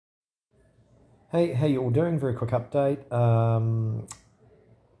Hey, how you all doing? Very quick update.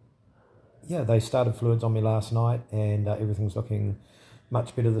 Yeah, they started fluids on me last night, and everything's looking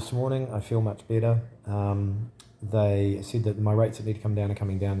much better this morning. I feel much better. They said that my rates that need to come down are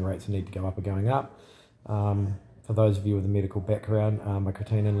coming down, the rates that need to go up are going up. For those of you with a medical background, my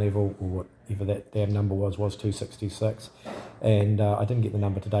creatinine level, or whatever that damn number was 266, and I didn't get the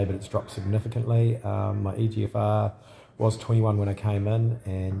number today, but it's dropped significantly. My EGFR was 21 when I came in,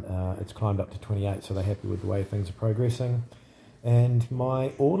 and it's climbed up to 28, so they're happy with the way things are progressing. And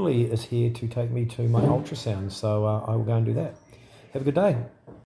my orderly is here to take me to my ultrasound, so I will go and do that. Have a good day.